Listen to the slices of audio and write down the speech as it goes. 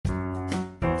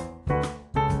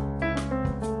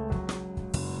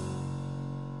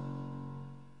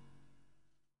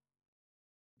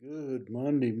Good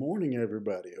Monday morning,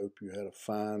 everybody. Hope you had a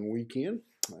fine weekend,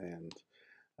 and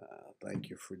thank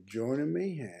you for joining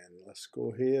me. And let's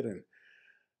go ahead and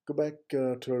go back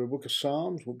to the book of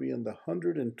Psalms. We'll be in the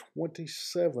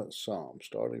 127th Psalm,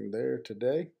 starting there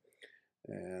today.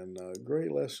 And a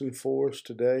great lesson for us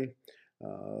today.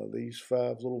 These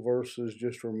five little verses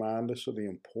just remind us of the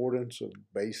importance of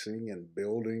basing and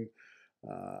building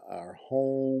our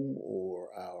home or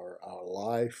our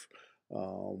life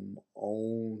on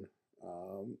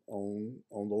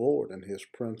the Lord and His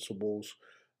principles,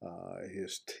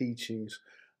 His teachings,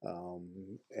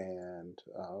 and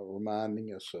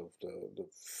reminding us of the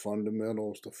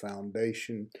fundamentals, the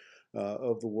foundation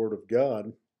of the Word of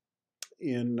God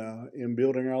in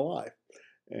building our life.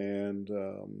 And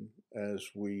as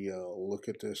we look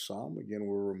at this psalm, again,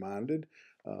 we're reminded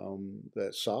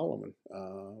that Solomon,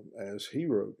 as he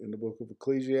wrote in the book of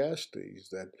Ecclesiastes,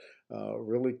 that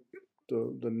really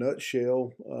the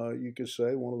nutshell, you could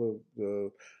say, one of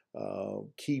the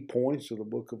key points of the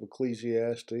book of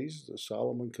Ecclesiastes, that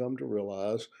Solomon come to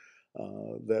realize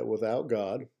that without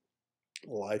God,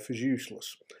 life is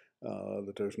useless.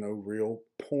 That there's no real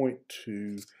point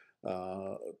to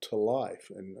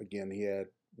life. And again, he had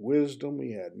wisdom,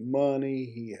 he had money,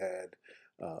 he had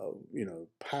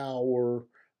power,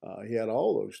 he had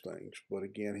all those things. But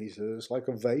again, he says it's like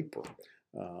a vapor;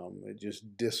 it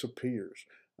just disappears.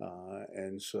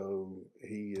 And so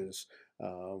he is.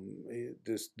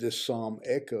 This psalm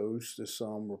echoes. This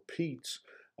psalm repeats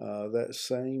that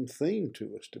same theme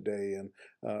to us today, and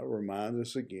reminds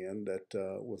us again that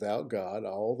without God,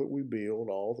 all that we build,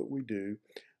 all that we do,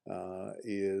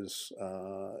 is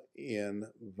in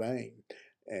vain.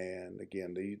 And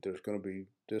again, there's going to be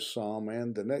this psalm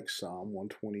and the next psalm,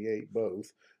 128,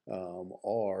 both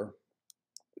are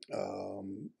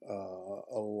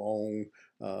along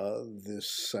this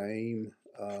same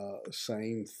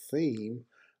theme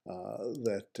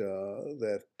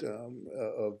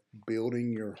of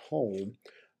building your home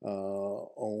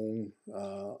on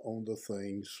the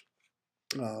things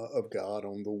of God,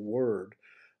 on the Word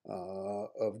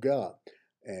of God.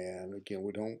 And again,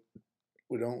 we don't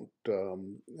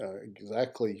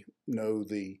exactly know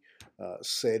the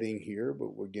setting here, but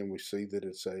again, we see that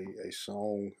it's a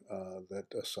song that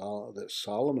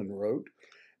Solomon wrote,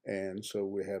 and so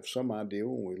we have some idea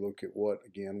when we look at what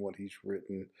he's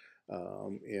written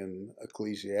in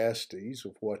Ecclesiastes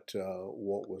of what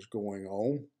was going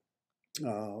on,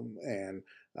 and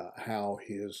how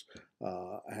his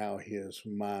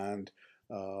mind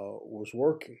was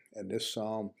working. And this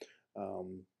psalm,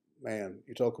 man,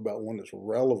 you talk about one that's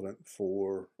relevant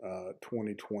for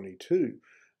 2022,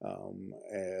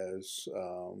 as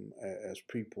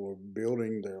people are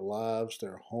building their lives,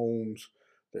 their homes,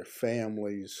 their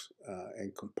families,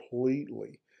 and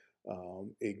completely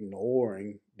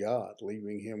ignoring God,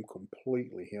 leaving Him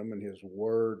completely, Him and His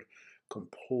Word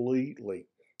completely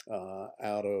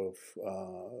out of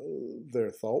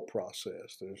their thought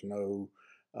process. There's no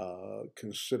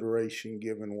consideration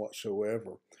given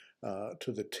whatsoever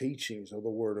to the teachings of the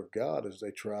Word of God as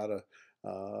they try to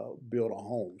build a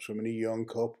home. So many young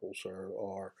couples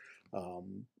are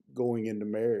going into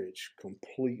marriage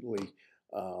completely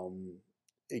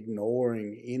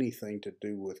ignoring anything to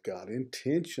do with God,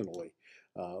 intentionally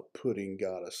putting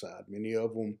God aside. Many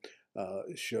of them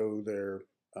show their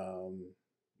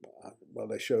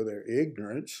they show their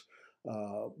ignorance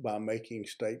by making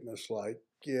statements like,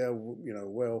 "Yeah,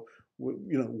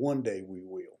 one day we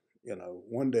will.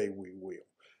 One day we will."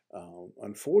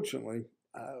 Unfortunately,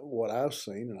 what I've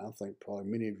seen, and I think probably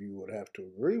many of you would have to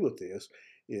agree with this,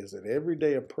 is that every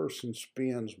day a person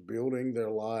spends building their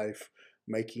life,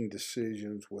 making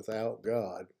decisions without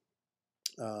God,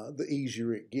 the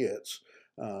easier it gets,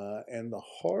 and the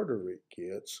harder it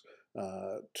gets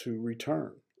to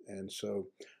return. And so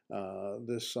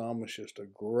this psalm is just a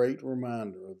great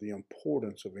reminder of the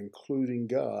importance of including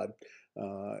God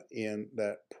in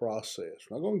that process.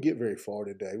 We're not going to get very far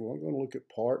today. We're going to look at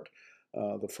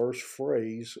the first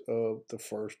phrase of the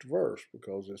first verse,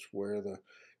 because it's where the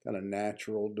kind of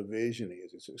natural division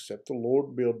is. It's except the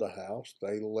Lord build the house,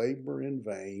 they labor in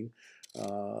vain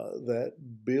that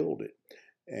build it.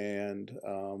 And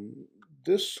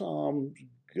this psalm,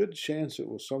 good chance it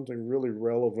was something really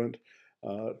relevant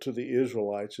to the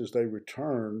Israelites as they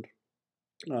returned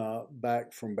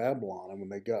back from Babylon. And when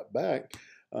they got back,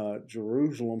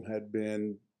 Jerusalem had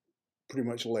been pretty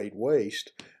much laid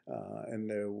waste, and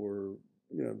there were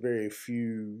very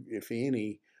few, if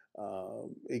any,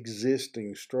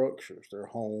 existing structures. Their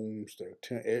homes,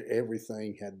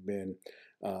 everything had been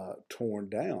torn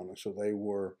down, and so they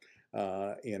were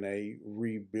in a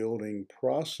rebuilding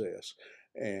process.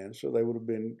 And so they would have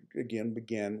been, again,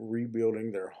 began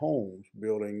rebuilding their homes,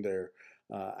 building their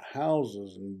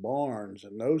houses and barns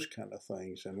and those kind of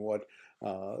things. And what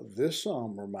this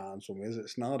psalm reminds them is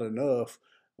it's not enough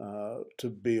to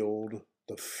build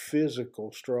the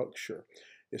physical structure.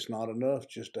 It's not enough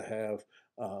just to have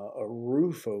a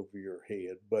roof over your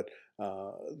head, but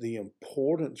the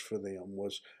importance for them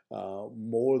was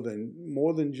more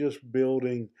than just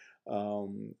building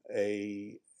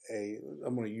a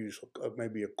I'm going to use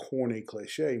maybe a corny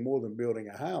cliche. More than building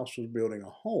a house was building a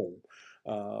home,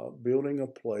 building a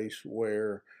place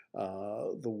where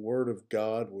the Word of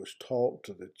God was taught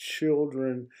to the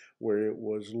children, where it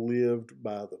was lived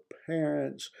by the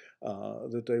parents,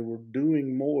 that they were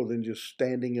doing more than just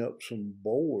standing up some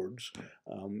boards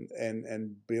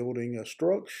and building a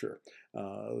structure,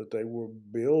 that they were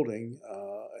building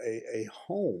a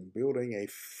home, building a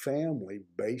family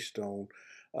based on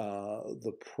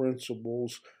the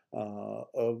principles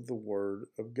of the Word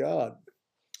of God,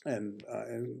 and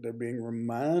they're being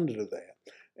reminded of that.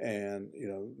 And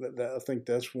I think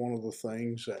that's one of the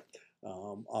things that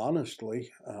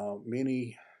honestly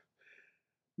many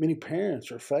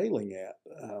parents are failing at.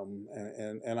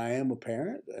 And I am a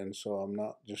parent, and so I'm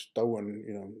not just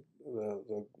throwing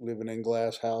the living in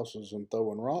glass houses and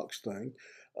throwing rocks thing.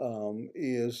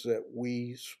 Is that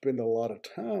we spend a lot of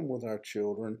time with our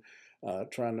children,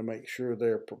 trying to make sure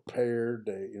they're prepared.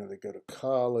 They go to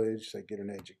college, they get an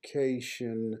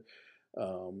education,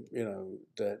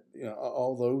 that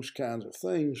all those kinds of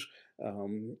things.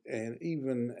 And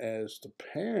even as the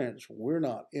parents, we're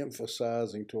not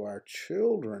emphasizing to our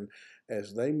children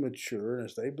as they mature and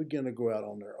as they begin to go out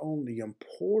on their own the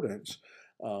importance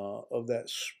of that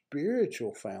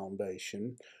spiritual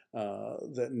foundation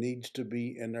that needs to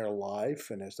be in their life,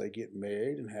 and as they get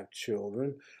married and have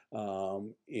children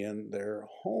in their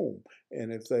home.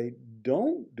 And if they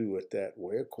don't do it that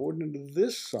way, according to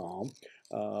this psalm,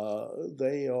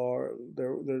 they're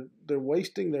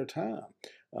wasting their time,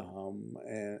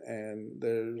 and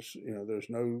there's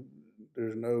no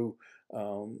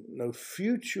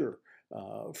future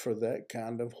for that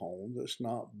kind of home that's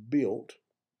not built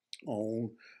on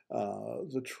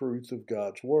the truth of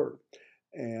God's word.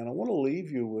 And I want to leave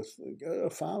you with a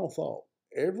final thought.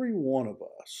 Every one of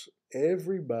us,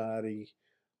 everybody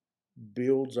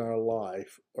builds our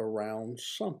life around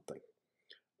something.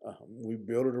 We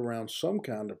build it around some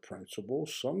kind of principle,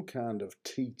 some kind of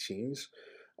teachings,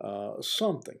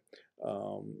 something.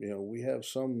 We have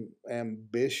some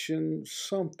ambition,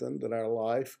 something that our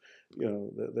life,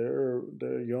 that there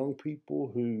are young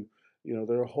people who,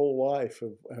 their whole life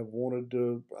have wanted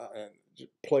to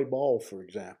play ball, for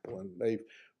example, and they've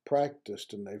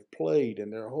practiced and they've played,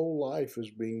 and their whole life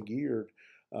is being geared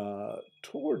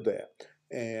toward that.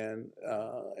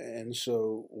 And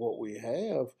so what we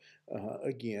have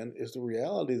again is the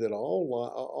reality that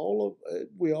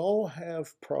we all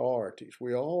have priorities.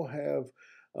 We all have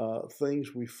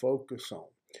things we focus on.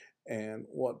 And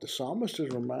what the psalmist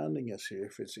is reminding us here,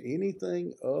 if it's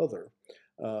anything other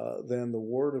than the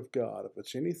Word of God, if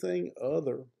it's anything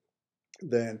other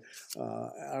than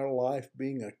our life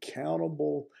being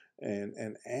accountable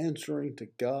and answering to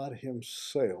God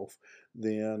Himself,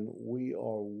 then we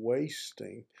are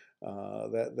wasting.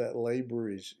 That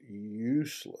labor is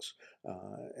useless.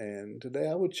 And today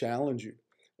I would challenge you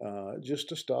just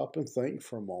to stop and think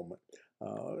for a moment.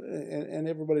 And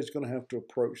everybody's going to have to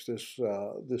approach this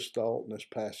thought and this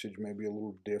passage maybe a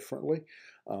little differently.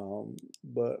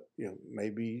 But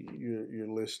maybe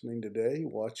you're listening today,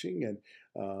 watching, and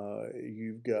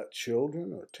you've got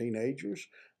children or teenagers.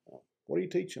 What are you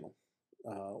teaching them?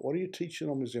 What are you teaching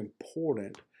them is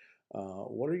important.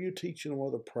 What are you teaching them are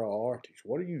the priorities?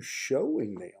 What are you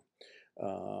showing them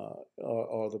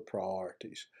are the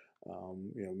priorities?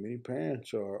 Many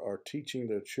parents are teaching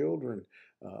their children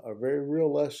a very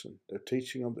real lesson. They're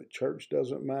teaching them that church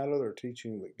doesn't matter. They're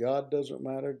teaching them that God doesn't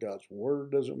matter. God's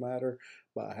word doesn't matter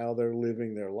by how they're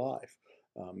living their life.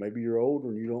 Maybe you're older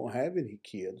and you don't have any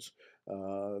kids.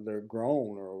 They're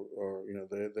grown, or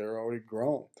they're already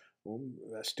grown. Well,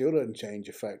 that still doesn't change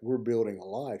the fact we're building a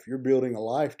life. You're building a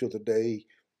life till the day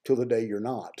you're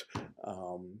not.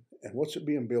 And what's it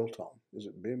being built on? Is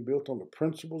it being built on the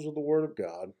principles of the Word of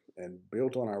God and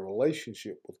built on our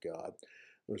relationship with God,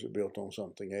 or is it built on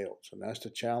something else? And that's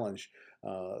the challenge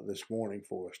this morning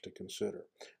for us to consider.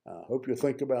 Hope you'll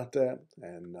think about that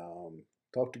and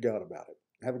talk to God about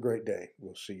it. Have a great day.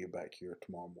 We'll see you back here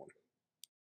tomorrow morning.